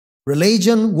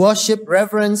 Religion, worship,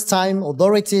 reverence, time,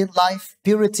 authority, life,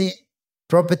 purity,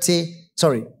 property.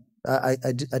 Sorry, I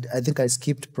think I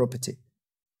skipped property.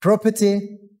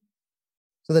 Property,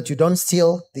 so that you don't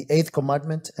steal, the 8th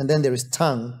commandment. And then there is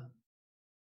tongue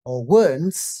or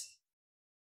words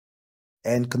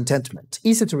and contentment.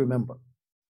 Easy to remember.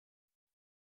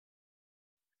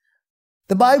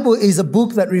 The Bible is a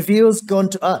book that reveals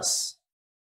God to us.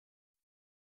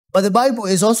 But the Bible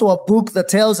is also a book that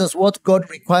tells us what God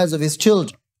requires of his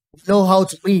children. We know how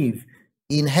to live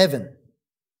in heaven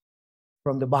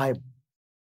from the Bible.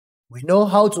 We know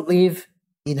how to live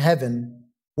in heaven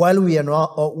while we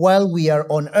are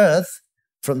on earth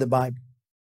from the Bible.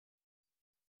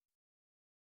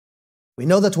 We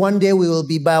know that one day we will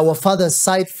be by our Father's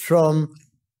side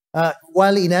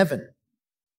while in heaven.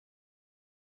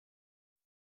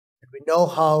 And we know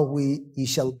how he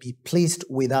shall be pleased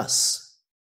with us.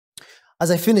 As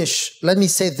I finish, let me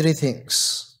say 3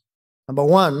 things. Number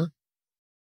 1,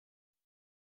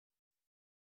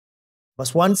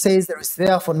 verse 1 says, there is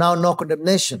therefore now no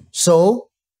condemnation. So,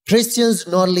 Christians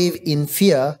do not live in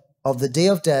fear of the day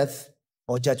of death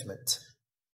or judgment.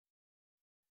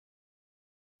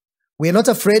 We are not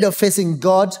afraid of facing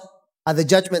God at the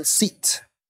judgment seat.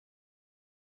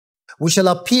 We shall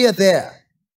appear there.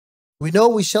 We know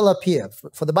we shall appear.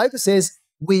 For the Bible says,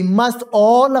 we must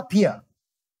all appear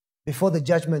before the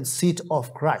judgment seat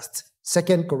of Christ.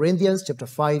 2 Corinthians chapter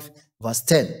 5, verse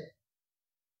 10.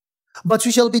 But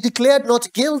we shall be declared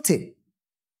not guilty,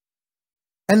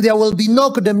 and there will be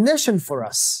no condemnation for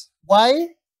us. Why?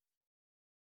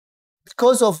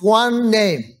 Because of one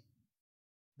name,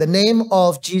 the name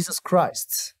of Jesus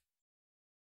Christ.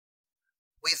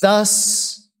 We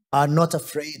thus are not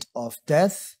afraid of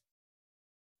death.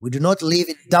 We do not live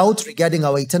in doubt regarding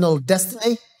our eternal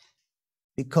destiny,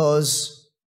 because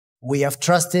we have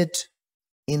trusted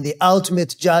in the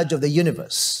ultimate judge of the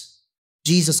universe,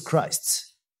 Jesus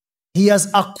Christ. He has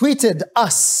acquitted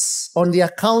us on the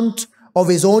account of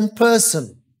his own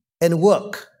person and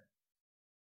work.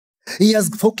 He has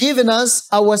forgiven us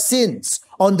our sins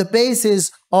on the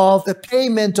basis of the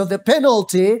payment of the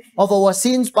penalty of our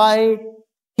sins by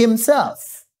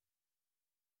himself.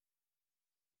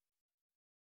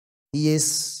 He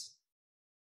is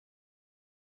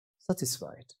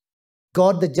satisfied.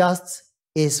 God the just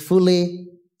is fully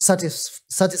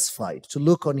satisfied to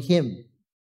look on him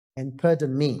and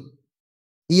pardon me.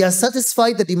 He has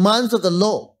satisfied the demands of the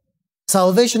law.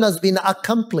 Salvation has been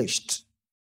accomplished.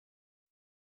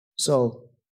 So,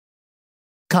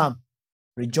 come,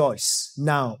 rejoice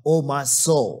now, O my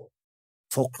soul,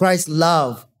 for Christ's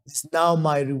love is now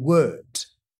my reward.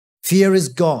 Fear is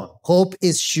gone, hope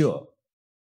is sure.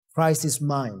 Christ is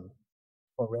mine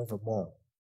forevermore.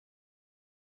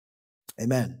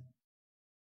 Amen.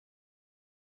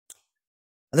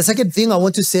 And the second thing I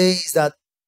want to say is that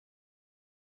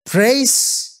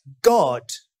praise God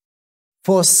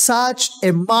for such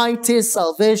a mighty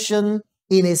salvation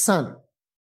in his Son.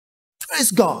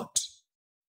 Praise God.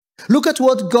 Look at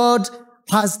what God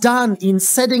has done in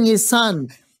sending his Son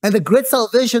and the great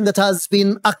salvation that has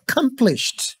been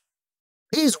accomplished.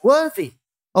 He is worthy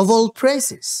of all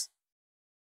praises.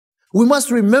 We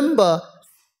must remember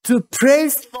to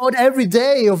praise God every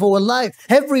day of our life.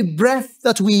 Every breath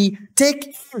that we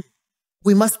take in,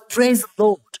 we must praise the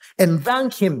Lord and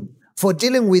thank him for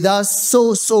dealing with us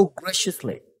so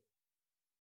graciously.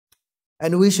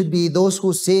 And we should be those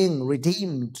who sing,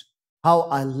 redeemed. How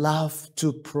I love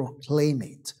to proclaim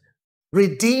it.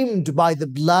 Redeemed by the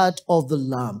blood of the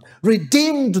Lamb.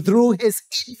 Redeemed through his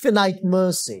infinite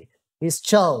mercy. His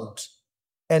child.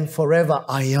 And forever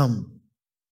I am.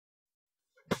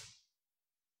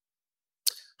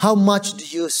 How much do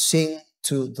you sing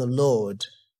to the Lord?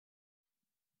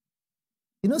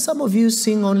 You know, some of you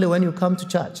sing only when you come to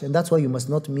church, and that's why you must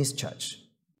not miss church.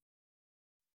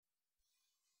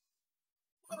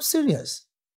 I'm serious.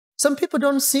 Some people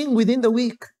don't sing within the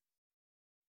week.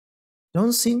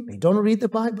 Don't sing, they don't read the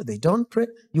Bible, they don't pray.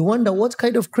 You wonder what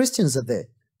kind of Christians are there.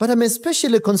 But I'm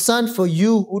especially concerned for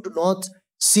you who do not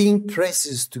sing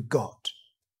praises to God.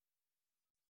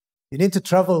 You need to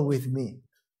travel with me.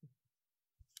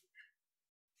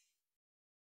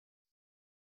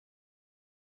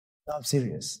 I'm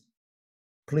serious.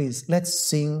 Please, let's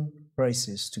sing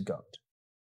praises to God.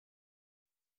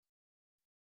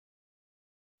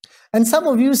 And some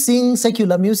of you sing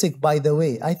secular music, by the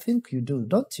way. I think you do,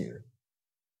 don't you?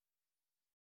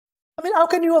 I mean, how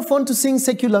can you afford to sing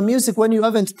secular music when you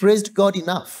haven't praised God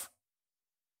enough?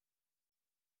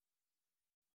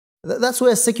 That's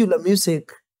where secular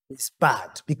music is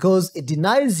bad, because it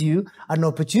denies you an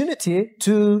opportunity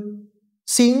to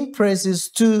sing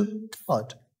praises to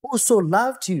God, who so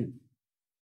loved you.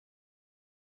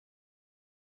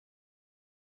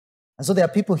 And so there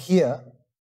are people here,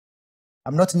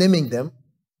 I'm not naming them,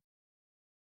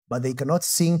 but they cannot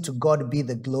sing "To God Be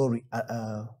the Glory"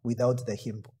 without the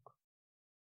hymn book.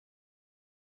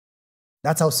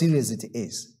 That's how serious it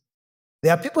is.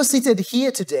 There are people seated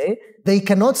here today, they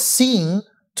cannot sing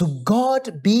 "To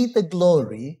God Be the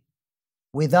Glory"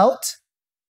 without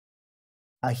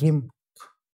a hymn book.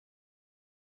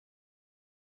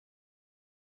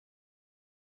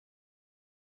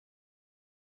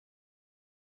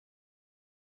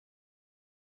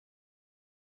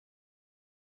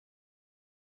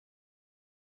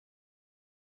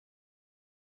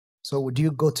 So would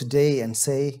you go today and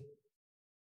say,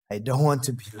 I don't want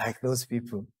to be like those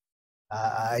people.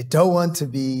 I don't want to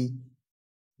be,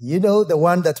 the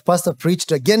one that Pastor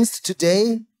preached against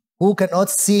today, who cannot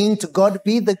sing "To God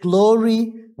Be the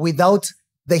Glory" without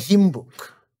the hymn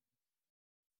book.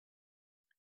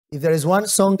 If there is one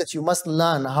song that you must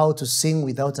learn how to sing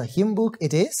without a hymn book,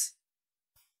 it is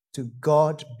 "To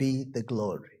God Be the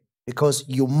Glory," because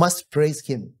you must praise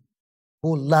Him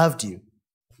who loved you,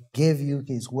 gave you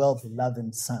His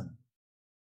well-beloved Son.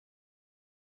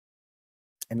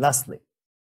 And lastly,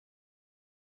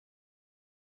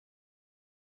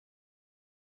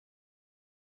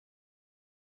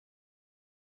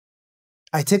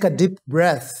 I take a deep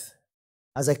breath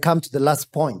as I come to the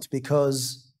last point,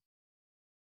 because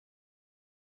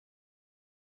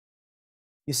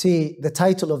you see, the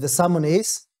title of the sermon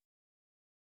is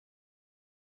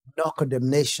No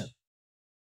Condemnation.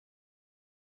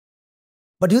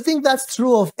 But do you think that's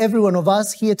true of every one of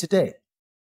us here today?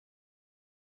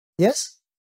 Yes?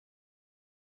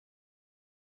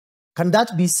 Can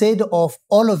that be said of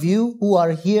all of you who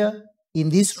are here in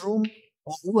this room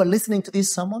or who are listening to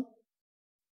this sermon?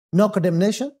 No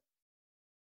condemnation?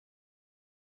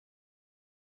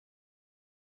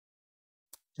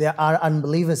 There are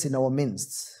unbelievers in our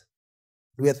midst.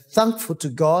 We are thankful to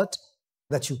God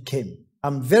that you came.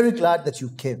 I'm very glad that you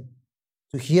came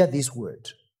to hear this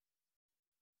word.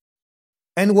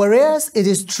 And whereas it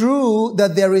is true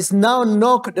that there is now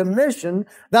no condemnation,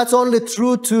 that's only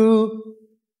true to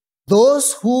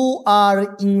those who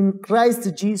are in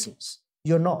Christ Jesus.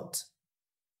 You're not.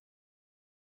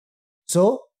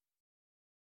 So,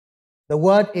 the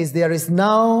word is there is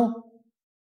now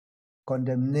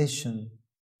condemnation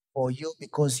for you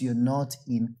because you're not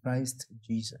in Christ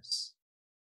Jesus.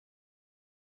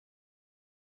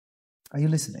 Are you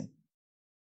listening?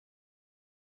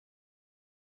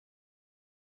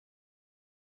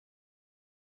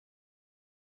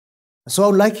 So I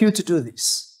would like you to do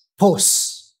this.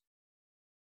 Pause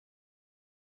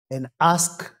and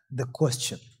ask the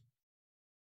question,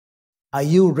 are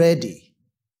you ready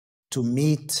to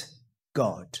meet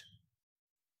God?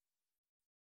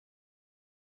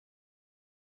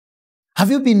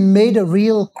 Have you been made a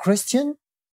real Christian?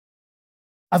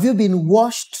 Have you been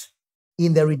washed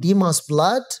in the Redeemer's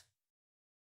blood?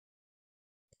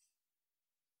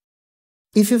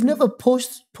 If you've never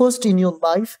paused in your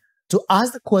life to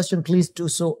ask the question, please do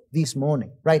so this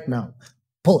morning, right now.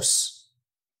 Pause.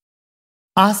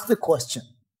 Ask the question,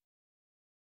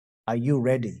 are you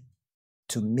ready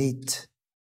to meet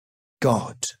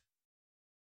God?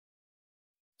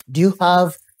 Do you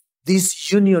have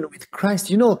this union with Christ?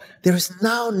 There is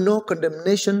now no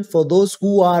condemnation for those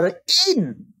who are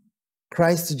in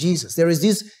Christ Jesus. There is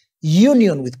this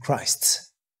union with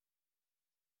Christ.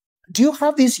 Do you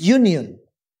have this union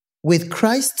with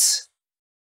Christ,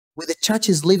 with the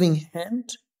church's living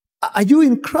hand? Are you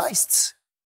in Christ?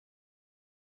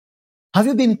 Have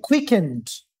you been quickened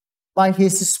by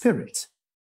His Spirit?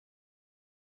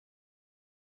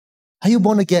 Are you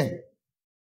born again?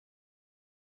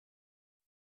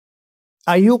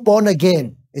 Are you born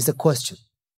again is the question.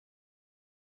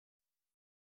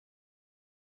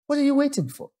 What are you waiting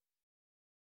for?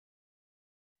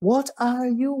 What are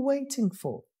you waiting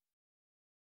for?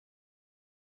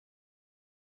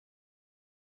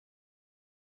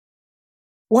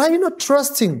 Why are you not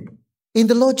trusting in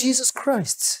the Lord Jesus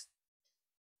Christ?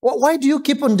 Why do you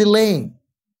keep on delaying?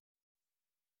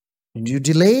 And you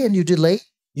delay and you delay.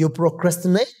 You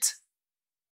procrastinate.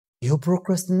 You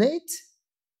procrastinate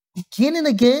again and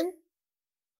again.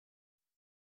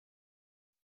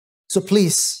 So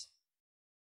please,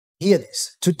 hear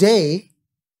this. Today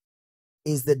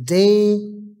is the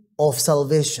day of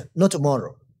salvation, not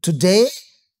tomorrow. Today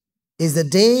is the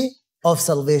day of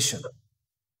salvation.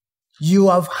 You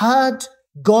have heard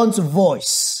God's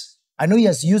voice. I know he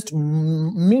has used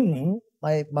me,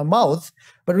 my mouth,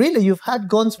 but really you've heard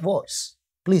God's voice.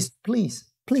 Please,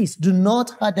 please, please do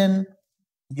not harden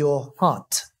your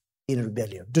heart in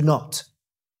rebellion. Do not.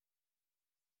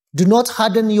 Do not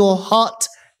harden your heart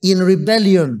in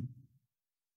rebellion.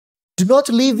 Do not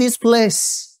leave this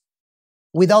place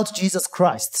without Jesus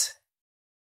Christ.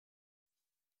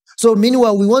 So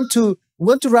meanwhile, we want to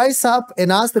rise up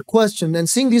and ask the question and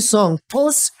sing this song.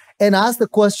 Pause and ask the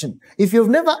question. If you've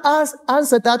never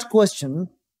answered that question,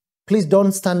 please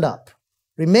don't stand up.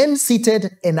 Remain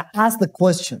seated and ask the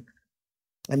question.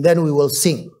 And then we will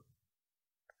sing.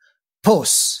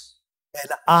 Pause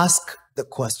and ask the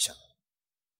question.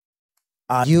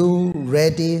 Are you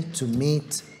ready to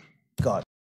meet God?